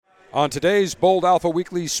On today's Bold Alpha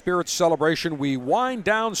Weekly Spirits Celebration, we wind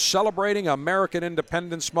down celebrating American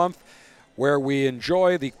Independence Month, where we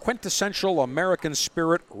enjoy the quintessential American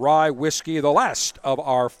Spirit rye whiskey, the last of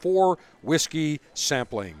our 4 whiskey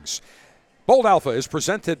samplings. Bold Alpha is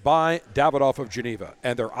presented by Davidoff of Geneva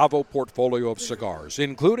and their Avo portfolio of cigars,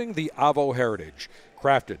 including the Avo Heritage.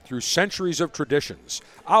 Crafted through centuries of traditions,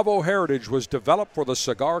 Avo Heritage was developed for the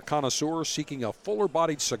cigar connoisseur seeking a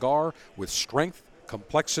fuller-bodied cigar with strength,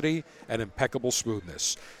 complexity, and impeccable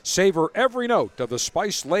smoothness. Savor every note of the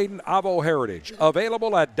spice-laden Avo Heritage,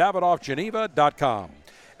 available at DavidoffGeneva.com.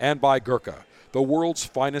 And by Gurkha, the world's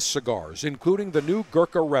finest cigars, including the new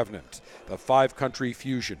Gurkha Revenant. The 5-country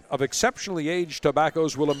fusion of exceptionally aged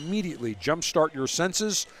tobaccos will immediately jumpstart your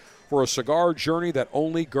senses for a cigar journey that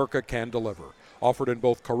only Gurkha can deliver. Offered in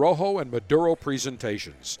both Corojo and Maduro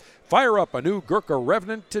presentations. Fire up a new Gurkha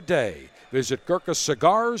Revenant today. Visit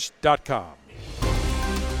GurkhaCigars.com.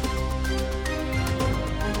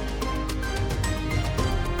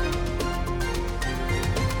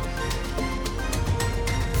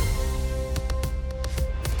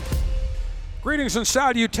 Greetings and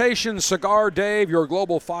salutations, Cigar Dave, your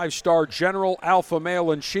global 5-star general, alpha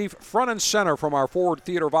male in chief, front and center from our Forward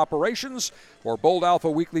Theater of Operations for Bold Alpha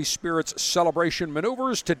Weekly Spirits Celebration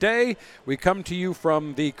Maneuvers. Today, we come to you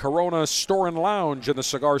from the Corona Store and Lounge in the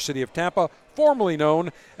Cigar City of Tampa, formerly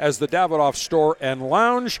known as the Davidoff Store and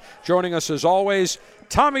Lounge. Joining us as always,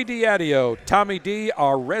 Tommy Diadio. Tommy D,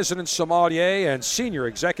 our resident sommelier and senior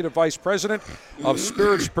executive vice president of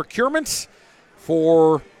spirits procurement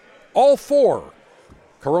for all 4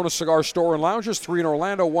 Corona Cigar Store and Lounges, 3 in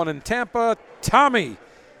Orlando, 1 in Tampa. Tommy,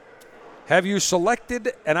 have you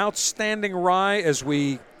selected an outstanding rye as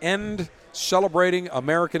we end celebrating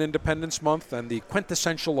American Independence Month and the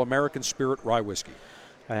quintessential American Spirit rye whiskey?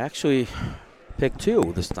 I actually picked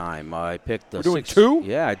 2 this time. I picked the We're doing 2?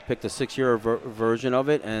 Yeah, I picked the 6-year version of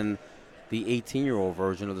it and the 18-year-old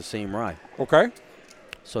version of the same rye. Okay.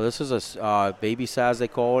 So this is a baby Saz, they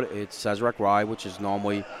call it. It's Sazerac rye, which is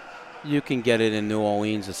normally... You can get it in New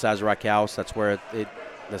Orleans, the Sazerac House. That's where the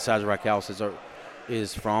Sazerac House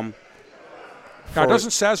is from. Now, doesn't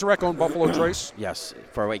Sazerac own Buffalo Trace? Yes,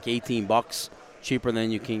 for like $18, cheaper than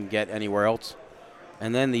you can get anywhere else.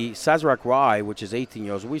 And then the Sazerac Rye, which is 18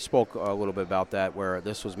 years. We spoke a little bit about that, where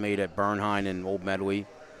this was made at Bernheim in Old Medway,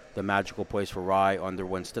 the magical place for rye, under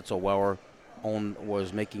when Stitzel Weller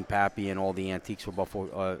was making Pappy and all the antiques for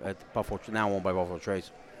Buffalo, now owned by Buffalo Trace.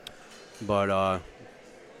 But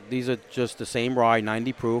these are just the same rye,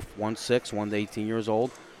 90 proof, 1/6, 1 to 18 years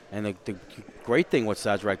old. And the great thing what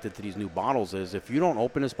Sazerac did to these new bottles is if you don't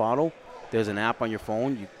open this bottle, there's an app on your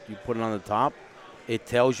phone. You put it on the top. It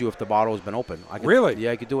tells you if the bottle has been opened. Really?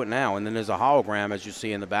 Yeah, I could do it now. And then there's a hologram, as you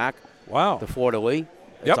see in the back. Wow. The Fleur de Lis.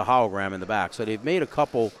 It's a hologram in the back. So they've made a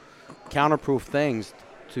couple counterproof things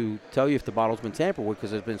to tell you if the bottle's been tampered with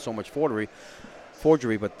because there's been so much forgery.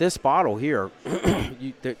 But this bottle here,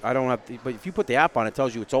 I don't have to, but if you put the app on, it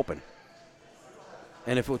tells you it's open.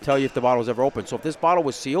 And if it will tell you if the bottle was ever open. So if this bottle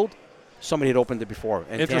was sealed, somebody had opened it before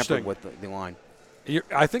and tampered with the line.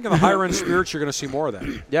 I think in the higher-end spirits, you're going to see more of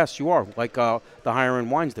that. Yes, you are. Like the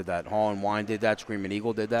higher-end wines did that. Hall & Wine did that. Screaming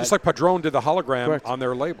Eagle did that. Just like Padron did the hologram on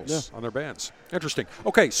their labels, on their bands. Interesting.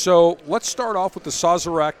 Okay, so let's start off with the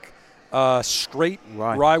Sazerac straight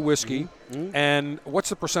rye whiskey. Mm-hmm. And what's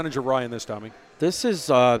the percentage of rye in this, Tommy? This is,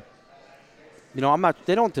 I'm not,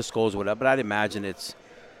 they don't disclose what, but I'd imagine it's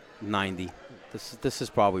 90. This is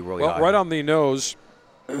probably really high. Right on the nose.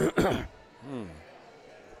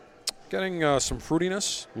 Getting some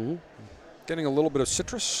fruitiness. Mm-hmm. Getting a little bit of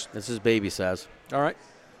citrus. This is baby Saz. All right.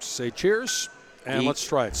 Say cheers, and let's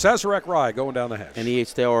try it. Sazerac rye going down the hatch. And the 8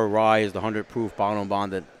 Taylor rye is the 100 proof bottle and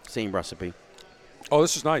bonded, same recipe. Oh,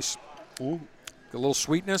 this is nice. Ooh. A little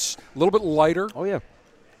sweetness, a little bit lighter. Oh, yeah.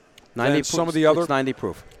 90 proof, some of the other. It's 90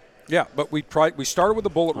 proof. Yeah, but we started with the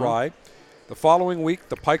Bullet rye. The following week,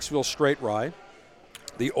 the Pikesville Straight rye,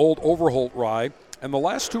 the Old Overholt rye, and the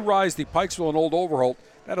last 2 ryes, the Pikesville and Old Overholt,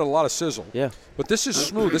 that had a lot of sizzle. Yeah. But this is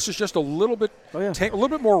smooth. This is just a little bit a little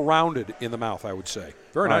bit more rounded in the mouth, I would say.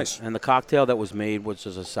 Very nice. And the cocktail that was made, which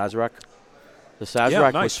is a Sazerac. The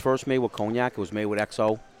Sazerac was first made with cognac. It was made with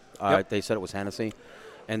XO. They said it was Hennessy.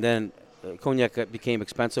 And then cognac became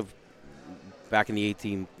expensive back in the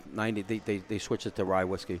 1890s. They switched it to rye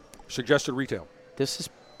whiskey. Suggested retail. This is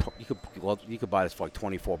you could buy this for like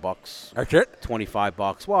 $24. That's it?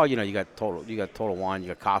 $25. Well, you got Total Wine, you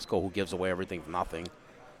got Costco, who gives away everything for nothing.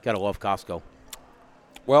 Gotta love Costco.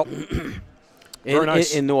 Well, very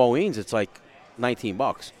nice. In New Orleans, it's like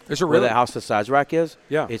 $19. Is it Where really? the House of Sazerac is?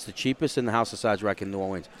 Yeah. It's the cheapest in the House of Sazerac in New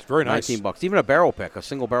Orleans. It's very nice. $19. Even a barrel pick, a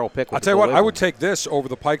single barrel pick. I'll tell you what, I would take this over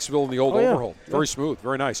the Pikesville and the old Overhaul. Very smooth,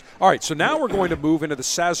 very nice. All right, so now we're going to move into the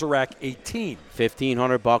Sazerac 18.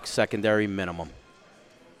 $1,500 secondary minimum.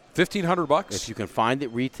 $1,500? If you can find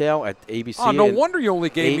it retail at ABC. Oh, no wonder you only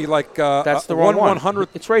gave me like that's the wrong one. 1/100th.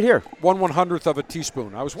 It's right here. 1/100th of a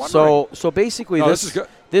teaspoon. I was wondering. So basically, No, this is good.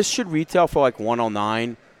 This should retail for like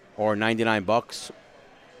 $109 or $99.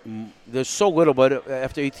 There's so little, but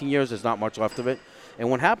after 18 years, there's not much left of it. And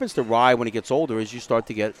what happens to rye when it gets older is you start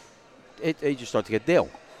to get dill.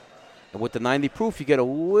 And with the 90 proof, you get a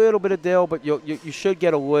little bit of dill, but you should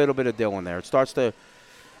get a little bit of dill in there. It starts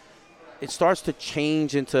to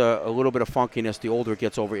change into a little bit of funkiness the older it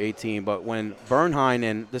gets over 18. But when Bernheim,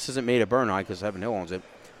 and this isn't made at Bernheim because Heaven Hill owns it,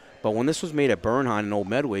 but when this was made at Bernheim in Old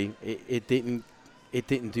Medway, it didn't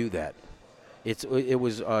do that.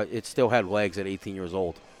 It still had legs at 18 years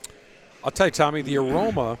old. I'll tell you, Tommy, the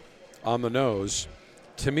aroma on the nose,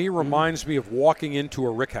 to me, reminds me of walking into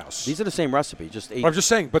a rick house. These are the same recipe, just 8. I'm just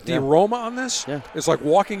saying, but the aroma on this is like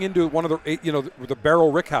walking into one of the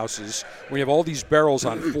barrel rick houses when you have all these barrels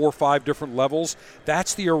on 4 or 5 different levels.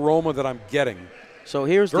 That's the aroma that I'm getting. So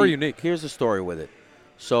here's unique. Here's the story with it.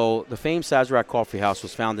 So the famed Sazerac Coffee House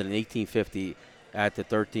was founded in 1850 at the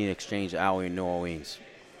 13th Exchange Alley in New Orleans.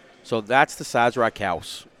 So that's the Sazerac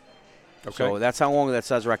House. Okay. So that's how long that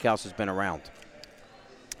Sazerac House has been around.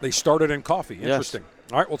 They started in coffee. Interesting.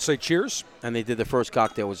 Yes. All right, we'll say cheers. And they did the first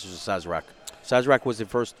cocktail, which was a Sazerac. Sazerac was the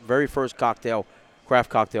very first craft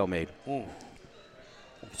cocktail made. I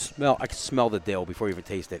can smell the dill before you even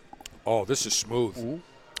taste it. Oh, this is smooth.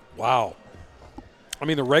 Wow. I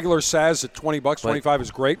mean, the regular Saz at $20, $25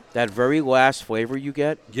 is great. That very last flavor you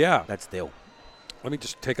get, yeah, that's dill. Let me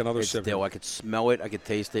just take another sip. It's dill. I could smell it. I could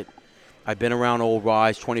taste it. I've been around old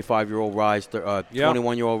ryes, 25-year-old ryes,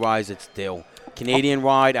 21-year-old ryes. It's dill. Canadian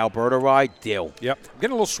rye, Alberta rye, dill. Yep. I'm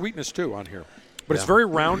getting a little sweetness, too, on here. But it's very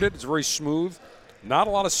rounded. It's very smooth. Not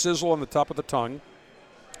a lot of sizzle on the top of the tongue.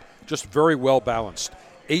 Just very well balanced.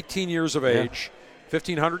 18 years of age.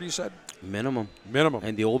 1,500, you said? Minimum.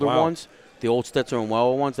 And the older ones, the old Stetzer and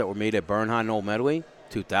Weller ones that were made at Bernheim and Old Medway,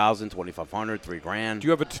 $2,000, $2,500, $3,000. Do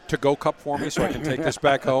you have a to-go cup for me so I can take this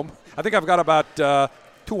back home? I think I've got about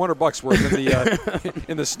 $200 worth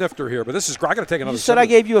in the snifter here, but this is great. I got to take another. You said I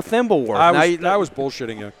gave you a thimble worth. I was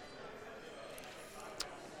bullshitting you,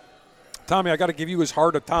 Tommy. I got to give you as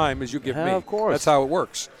hard a time as you give me. Of course, that's how it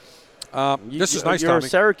works. This is nice, You're Tommy. a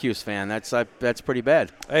Syracuse fan. That's pretty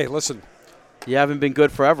bad. Hey, listen. You haven't been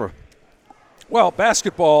good forever. Well,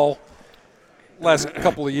 basketball. Last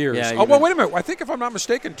couple of years. Yeah, wait a minute. I think if I'm not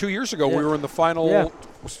mistaken, 2 years ago we were in the final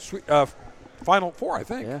four, I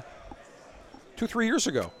think. Yeah. 2-3 years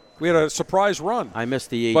ago. We had a surprise run. I missed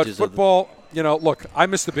the ages but football, look, I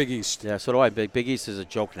miss the Big East. Yeah, so do I. Big East is a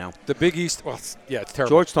joke now. The Big East, it's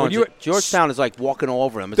terrible. Georgetown is like walking all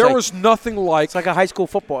over them. Was nothing like. It's like a high school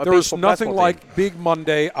football. There was nothing like Big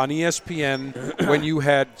Monday on ESPN when you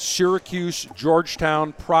had Syracuse,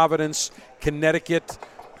 Georgetown, Providence, Connecticut,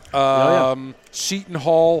 Seton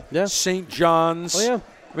Hall, St. John's. Oh, yeah.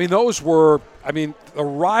 I mean, those were, the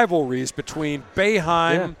rivalries between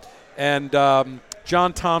Boeheim and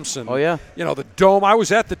John Thompson. Oh, yeah. The Dome. I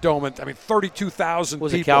was at the Dome, and 32,000 people.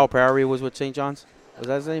 Was it Calipari was with St. John's? Was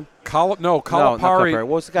that his name? Calipari. No, not Calipari. What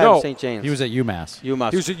was the guy with St. James? He was at UMass. He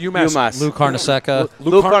was at UMass. Lou Carnesecca.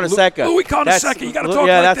 Louis Carnesecca. Louis Carnesecca. You got to talk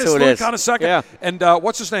like this. Louis Carnesecca. Yeah. And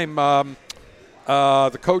what's his name?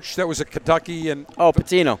 The coach that was at Kentucky and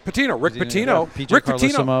Patino. Rick Pitino. PJ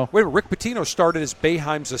Carlissimo. Rick Pitino started as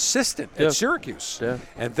Boeheim's assistant at Syracuse. Yeah.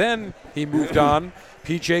 And then he moved on.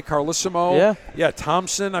 PJ Carlissimo. Yeah,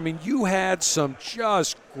 Thompson. You had some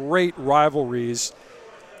just great rivalries.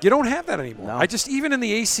 You don't have that anymore. No. Even in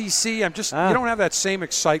the ACC, you don't have that same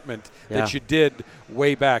excitement that you did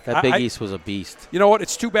way back. That Big East was a beast. You know what?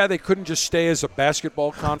 It's too bad they couldn't just stay as a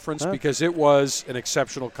basketball conference because it was an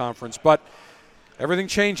exceptional conference. But everything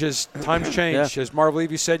changes. Times change. As Marv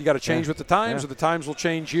Levy said, you got to change with the times, or the times will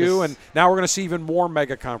change you. And now we're going to see even more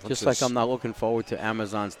mega conferences. Just like I'm not looking forward to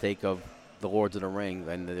Amazon's take of the Lords of the Ring,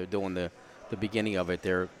 and they're doing the beginning of it.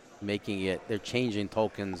 They're making it. They're changing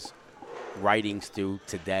Tolkien's writings to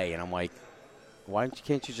today, and I'm like,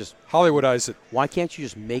 can't you just Hollywoodize it? Why can't you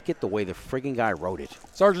just make it the way the frigging guy wrote it?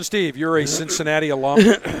 Sergeant Steve, you're a Cincinnati alum.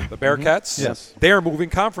 The Bearcats. Yes. They are moving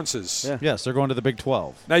conferences. Yeah. Yes, they're going to the Big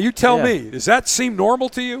 12. Now you tell me, does that seem normal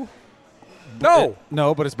to you? No.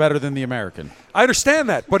 No, but it's better than the American. I understand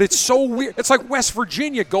that, but it's so weird. It's like West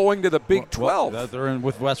Virginia going to the Big 12. Well, they're in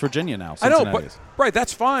with West Virginia now. I know, but right,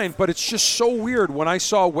 that's fine, but it's just so weird when I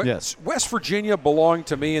saw West Virginia belonged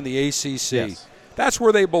to me in the ACC. Yes. That's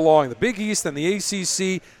where they belong. The Big East and the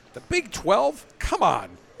ACC. The Big 12? Come on.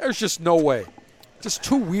 There's just no way. Just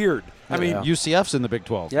too weird. I mean, UCF's in the Big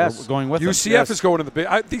 12. Yes. We're going with UCF is going to the Big.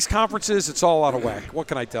 These conferences, it's all out of whack. What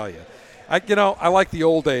can I tell you? I like the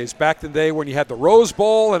old days, back in the day when you had the Rose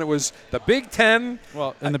Bowl and it was the Big Ten.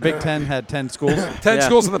 Well, and the Big Ten had 10 schools. 10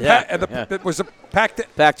 schools in the it was a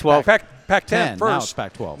Pac-12. Pac-10 first. Now it's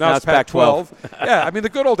Pac-12. Now it's Pac-12. Yeah, I mean, the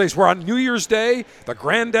good old days were on New Year's Day, the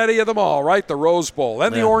granddaddy of them all, right? The Rose Bowl.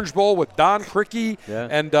 Then the Orange Bowl with Don Criqui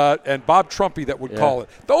and Bob Trumpy that would call it.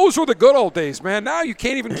 Those were the good old days, man. Now you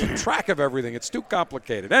can't even keep track of everything. It's too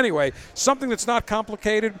complicated. Anyway, something that's not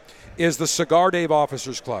complicated is the Cigar Dave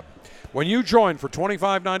Officers Club. When you join for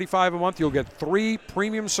 $25.95 a month, you'll get 3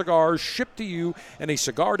 premium cigars shipped to you in a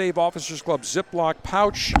Cigar Dave Officers Club Ziploc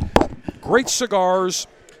pouch. Great cigars.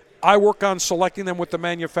 I work on selecting them with the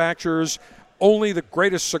manufacturers. Only the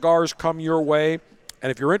greatest cigars come your way.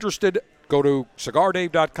 And if you're interested, go to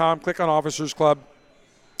cigardave.com, click on Officers Club.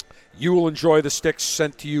 You will enjoy the sticks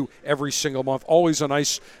sent to you every single month. Always a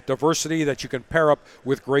nice diversity that you can pair up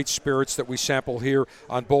with great spirits that we sample here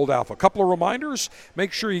on Bold Alpha. A couple of reminders.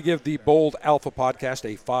 Make sure you give the Bold Alpha podcast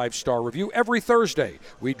a 5-star review. Every Thursday,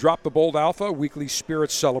 we drop the Bold Alpha weekly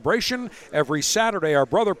spirits celebration. Every Saturday, our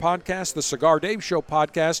brother podcast, the Cigar Dave Show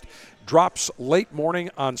podcast, drops late morning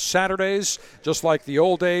on Saturdays, just like the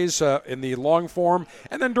old days in the long form.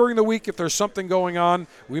 And then during the week, if there's something going on,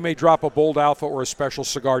 we may drop a Bold Alpha or a special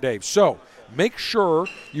Cigar Dave. So make sure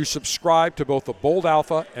you subscribe to both the Bold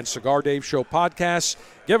Alpha and Cigar Dave Show podcasts.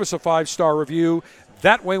 Give us a 5-star review.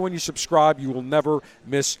 That way, when you subscribe, you will never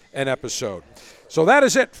miss an episode. So that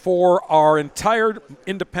is it for our entire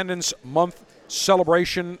Independence Month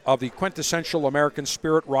celebration of the quintessential American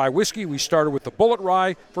Spirit Rye whiskey. We started with the Bullet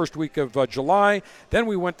Rye first week of July. Then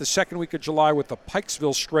we went the second week of July with the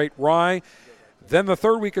Pikesville Straight Rye. Then the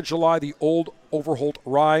third week of July, the Old Overholt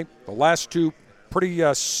Rye. The last two pretty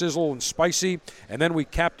sizzle and spicy. And then we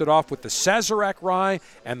capped it off with the Sazerac Rye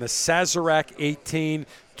and the Sazerac 18,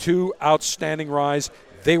 2 outstanding ryes.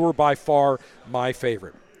 They were by far my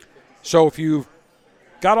favorite. So if you've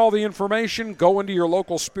got all the information, go into your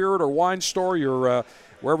local spirit or wine store, your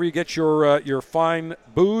wherever you get your fine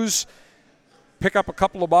booze. Pick up a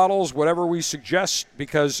couple of bottles, whatever we suggest,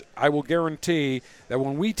 because I will guarantee that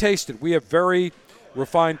when we taste it, we have very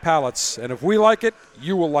refined palates. And if we like it,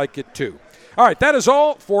 you will like it too. All right, that is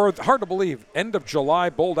all for hard to believe. End of July,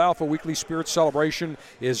 Bold Alpha Weekly Spirit Celebration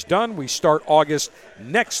is done. We start August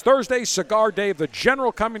next Thursday. Cigar Dave, the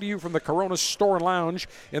General, coming to you from the Corona Store and Lounge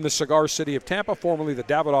in the Cigar City of Tampa, formerly the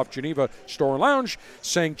Davidoff Geneva Store and Lounge,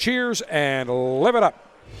 saying cheers and live it up.